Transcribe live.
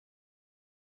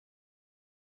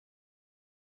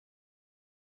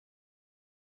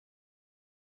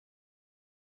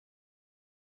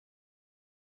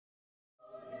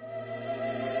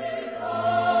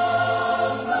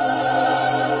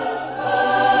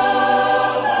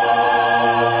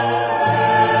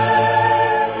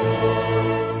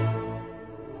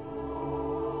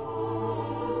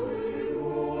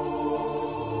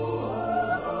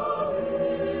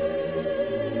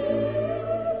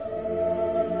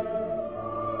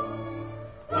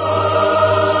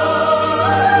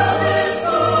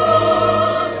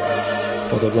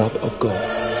love of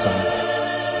God, son,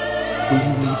 will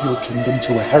you leave your kingdom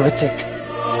to a heretic?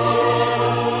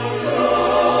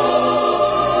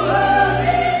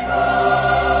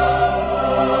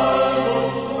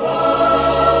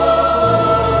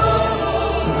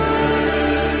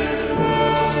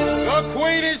 The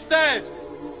Queen is dead!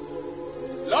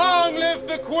 Long live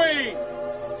the Queen!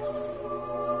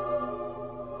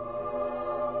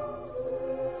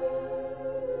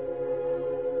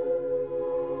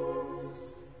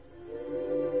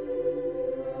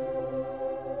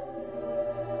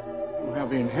 You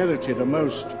have inherited a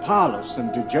most parlous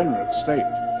and degenerate state,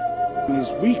 and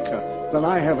is weaker than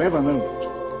I have ever known it.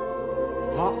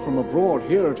 Apart from abroad,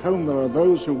 here at home there are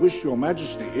those who wish your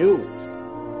majesty ill.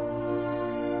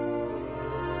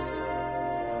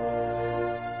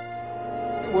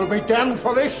 Will be damned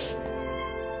for this,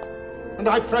 and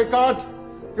I pray God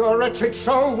your wretched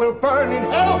soul will burn in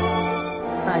hell.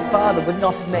 My father would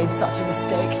not have made such a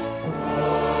mistake.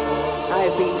 I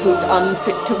have been proved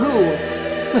unfit to rule.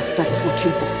 Well, that is what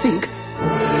you will think.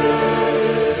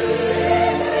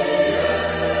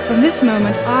 From this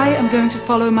moment, I am going to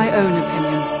follow my own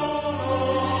opinion.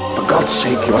 For God's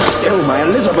sake, you're still my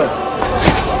Elizabeth.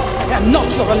 I am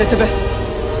not your Elizabeth.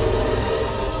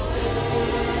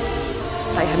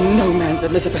 I am no man's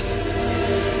Elizabeth.